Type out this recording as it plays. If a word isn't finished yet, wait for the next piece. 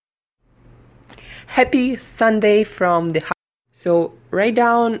Happy Sunday from the heart. So write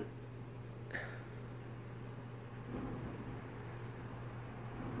down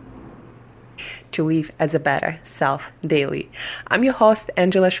to live as a better self daily. I'm your host,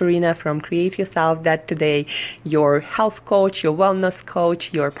 Angela Shurina from Create Yourself That Today, your health coach, your wellness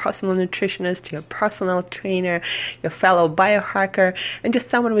coach, your personal nutritionist, your personal trainer, your fellow biohacker, and just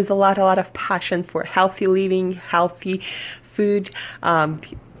someone with a lot of passion for healthy living, healthy food,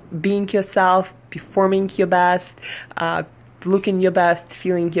 being yourself, performing your best, looking your best,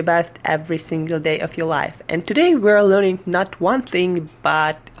 feeling your best every single day of your life. And today we're learning not one thing,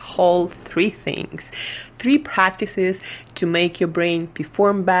 but whole 3 things. 3 practices to make your brain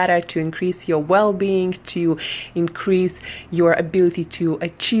perform better, to increase your well-being, to increase your ability to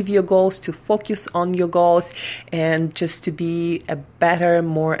achieve your goals, to focus on your goals, and just to be a better,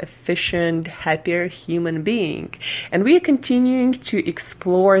 more efficient, happier human being. And we are continuing to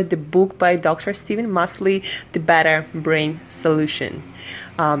explore the book by Dr. Stephen Masley, The Better Brain Solution.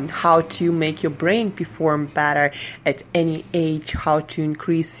 How to make your brain perform better at any age, how to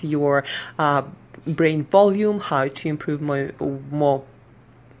increase your brain volume, how to improve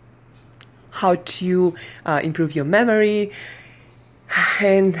how to improve your memory,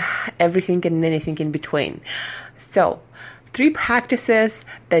 and everything and anything in between. So 3 practices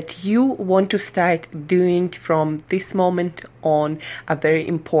that you want to start doing from this moment on are very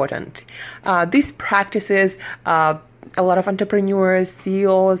important. These practices, a lot of entrepreneurs,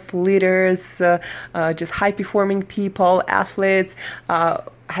 CEOs, leaders, just high-performing people, athletes,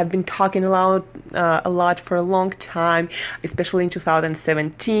 have been talking a lot for a long time, especially in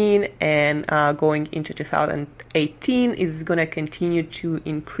 2017 and going into 2018 is going to continue to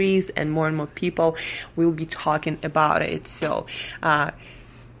increase, and more people will be talking about it. So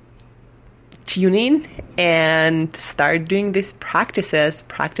tune in and start doing these practices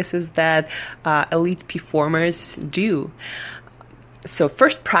that elite performers do. So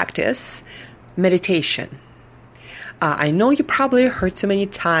first practice, meditation. I know you probably heard so many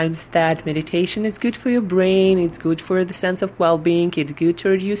times that meditation is good for your brain, it's good for the sense of well-being, it's good to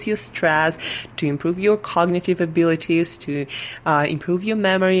reduce your stress, to improve your cognitive abilities, to improve your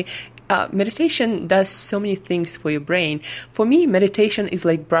memory. Meditation does so many things for your brain. For me, meditation is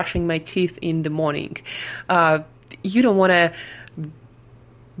like brushing my teeth in the morning. You don't want to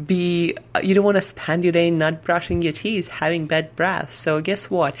spend your day not brushing your teeth, having bad breath. So guess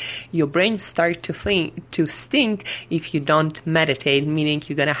what? Your brain starts to stink if you don't meditate, meaning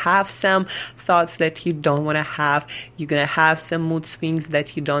you're going to have some thoughts that you don't want to have. You're going to have some mood swings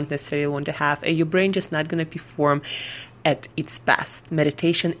that you don't necessarily want to have. And your brain just not going to perform at its best.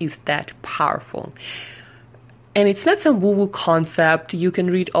 Meditation is that powerful. And it's not some woo-woo concept. You can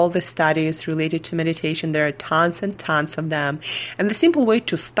read all the studies related to meditation. There are tons and tons of them. And the simple way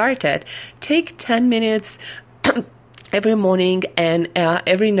to start it, take 10 minutes every morning and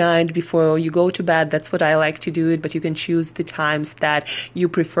every night before you go to bed. That's what I like to do it, but you can choose the times that you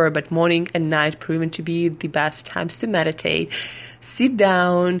prefer. But morning and night proven to be the best times to meditate. Sit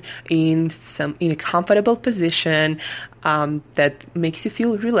down in a comfortable position that makes you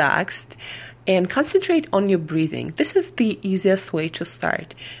feel relaxed, and concentrate on your breathing. This is the easiest way to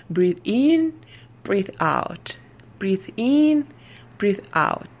start. Breathe in, breathe out. Breathe in, breathe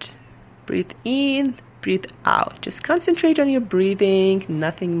out. Breathe in, breathe out. Just concentrate on your breathing,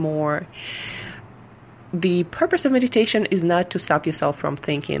 nothing more. The purpose of meditation is not to stop yourself from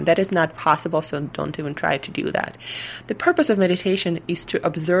thinking. That is not possible, so don't even try to do that. The purpose of meditation is to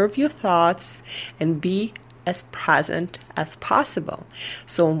observe your thoughts and be as present as possible.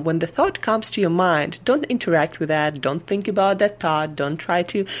 So when the thought comes to your mind, don't interact with that. Don't think about that thought. Don't try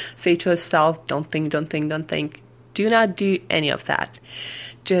to say to yourself, don't think. Do not do any of that.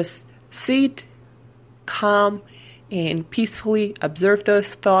 Just sit calm and peacefully observe those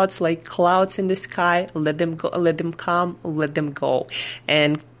thoughts like clouds in the sky. Let them go, let them come, let them go.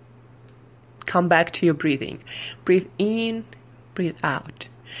 And come back to your breathing. Breathe in, breathe out.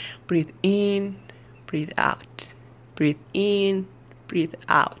 Breathe in, breathe out. Breathe in, breathe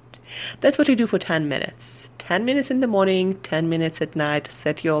out. That's what you do for 10 minutes. 10 minutes in the morning, 10 minutes at night.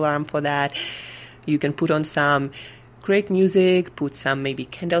 Set your alarm for that. You can put on some great music, put some maybe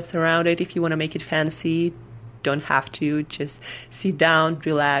candles around it if you want to make it fancy. Don't have to. Just sit down,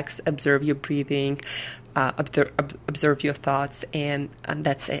 relax, observe your breathing, observe your thoughts, and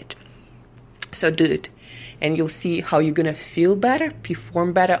that's it. So do it. And you'll see how you're going to feel better,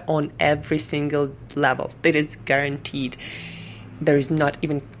 perform better on every single level. That is guaranteed. There is not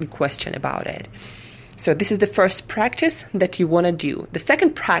even a question about it. So this is the first practice that you want to do. The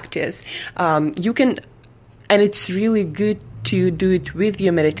second practice, you can, and it's really good to do it with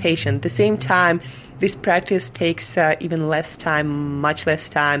your meditation. At the same time, this practice takes even less time, much less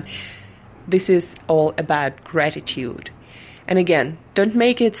time. This is all about gratitude. And again, don't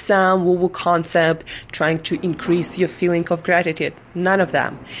make it some woo-woo concept trying to increase your feeling of gratitude. None of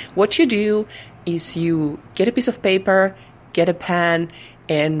them. What you do is you get a piece of paper, get a pen,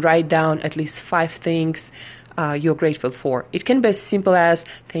 and write down at least 5 things you're grateful for. It can be as simple as,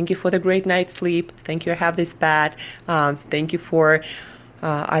 thank you for the great night's sleep, thank you I have this bed, thank you for,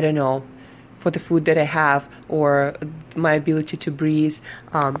 for the food that I have, or my ability to breathe,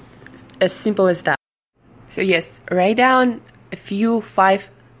 as simple as that. So yes, write down at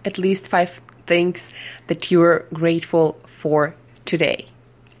least 5 things that you're grateful for today.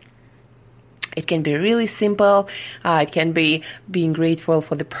 It can be really simple. It can be being grateful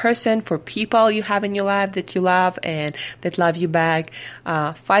for the person, for people you have in your life that you love and that love you back.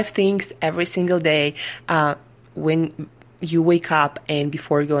 5 things every single day when you wake up and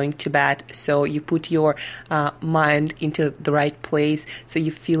before going to bed. So you put your mind into the right place. So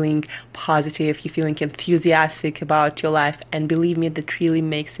you're feeling positive, you're feeling enthusiastic about your life. And believe me, that really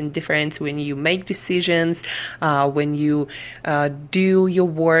makes a difference when you make decisions, when you do your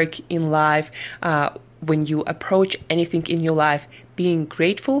work in life, when you approach anything in your life. Being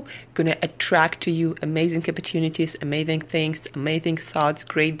grateful gonna attract to you amazing opportunities, amazing things, amazing thoughts,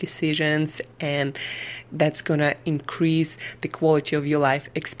 great decisions, and that's gonna increase the quality of your life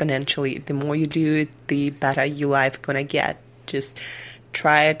exponentially. The more you do it, the better your life gonna get. Just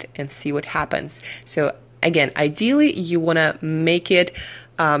try it and see what happens. So again, ideally, you wanna make it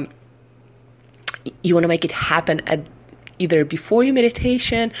happen at either before your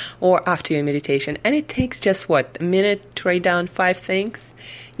meditation or after your meditation. And it takes just a minute to write down 5 things.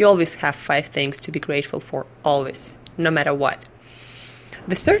 You always have 5 things to be grateful for, always, no matter what.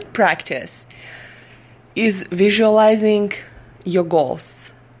 The third practice is visualizing your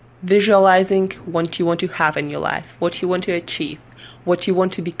goals. Visualizing what you want to have in your life, what you want to achieve, what you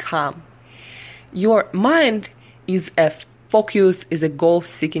want to become. Your mind is a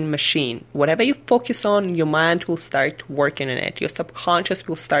goal-seeking machine. Whatever you focus on, your mind will start working on it. Your subconscious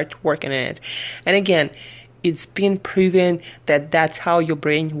will start working on it. And again, it's been proven that that's how your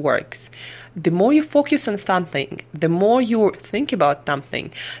brain works. The more you focus on something, the more you think about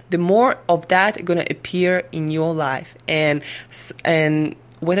something, the more of that going to appear in your life. And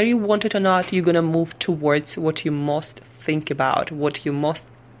whether you want it or not, you're going to move towards what you most think about, what you most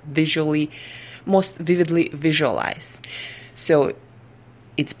vividly visualize. So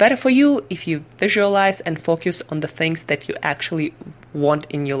it's better for you if you visualize and focus on the things that you actually want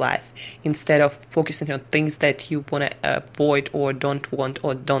in your life, instead of focusing on things that you want to avoid or don't want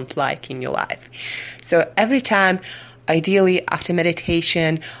or don't like in your life. So every time, ideally after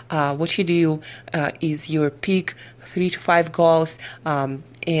meditation, what you do is you pick 3 to 5 goals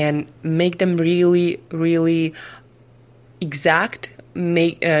and make them really, really exact.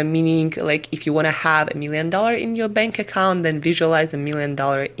 Meaning, like, if you want to have $1 million in your bank account, then visualize $1 million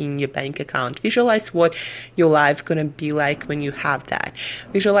in your bank account. Visualize what your life gonna be like when you have that.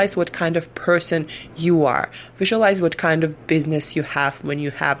 Visualize what kind of person you are. Visualize what kind of business you have when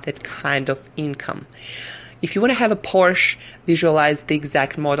you have that kind of income. If you want to have a Porsche, visualize the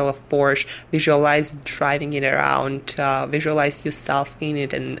exact model of Porsche, visualize driving it around, visualize yourself in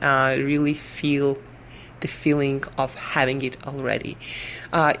it, and really feel the feeling of having it already.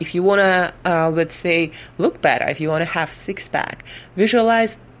 If you want to, let's say, look better, if you want to have 6-pack,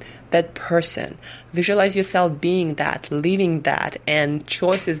 visualize that person. Visualize yourself being that, living that, and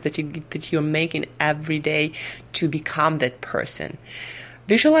choices that you're making every day to become that person.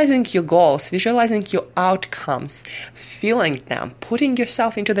 Visualizing your goals, visualizing your outcomes, feeling them, putting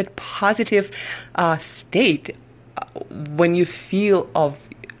yourself into that positive state when you feel of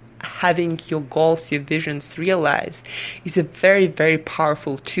having your goals, your visions realized, is a very, very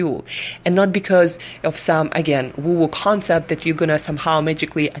powerful tool. And not because of some, again, woo-woo concept that you're gonna somehow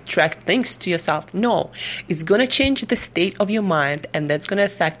magically attract things to yourself. No, it's gonna change the state of your mind, and that's gonna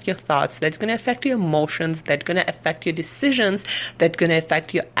affect your thoughts, that's gonna affect your emotions, that's gonna affect your decisions, that's gonna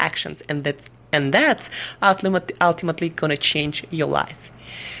affect your actions, and that's ultimately gonna change your life.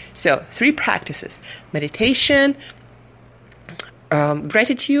 So 3 practices: meditation,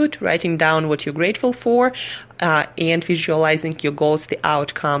 gratitude, writing down what you're grateful for, and visualizing your goals, the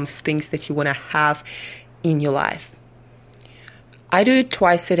outcomes, things that you want to have in your life. I do it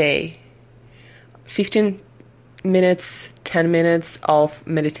twice a day. 15 minutes, 10 minutes of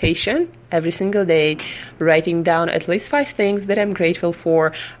meditation every single day, writing down at least 5 things that I'm grateful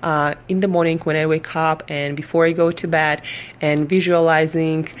for in the morning when I wake up and before I go to bed, and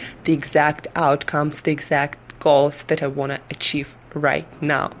visualizing the exact outcomes, the exact goals that I want to achieve right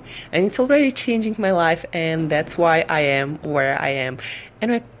now. And it's already changing my life, and that's why I am where I am.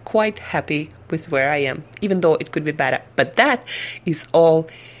 And I'm quite happy with where I am, even though it could be better. But that is all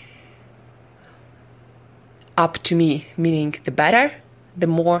up to me, meaning the better, the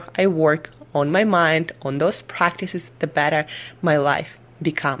more I work on my mind, on those practices, the better my life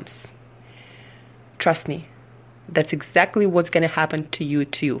becomes. Trust me, that's exactly what's going to happen to you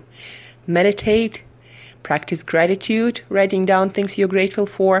too. Meditate, practice gratitude, writing down things you're grateful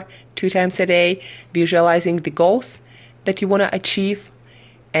for 2 times a day, visualizing the goals that you want to achieve,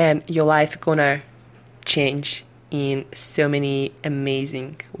 and your life gonna change in so many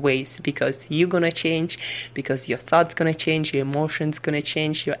amazing ways, because you're gonna change, because your thoughts gonna change, your emotions gonna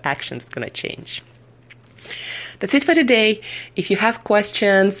change, your actions gonna change. That's it for today. If you have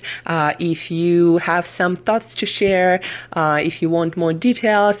questions, if you have some thoughts to share, if you want more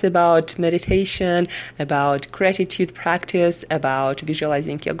details about meditation, about gratitude practice, about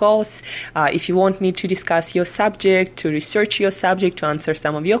visualizing your goals, if you want me to discuss your subject, to research your subject, to answer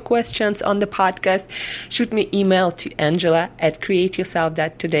some of your questions on the podcast, shoot me email to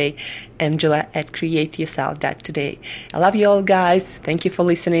Angela@createyourself.today, Angela@createyourself.today. I love you all, guys. Thank you for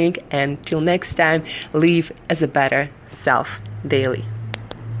listening, and till next time, live as a better self daily.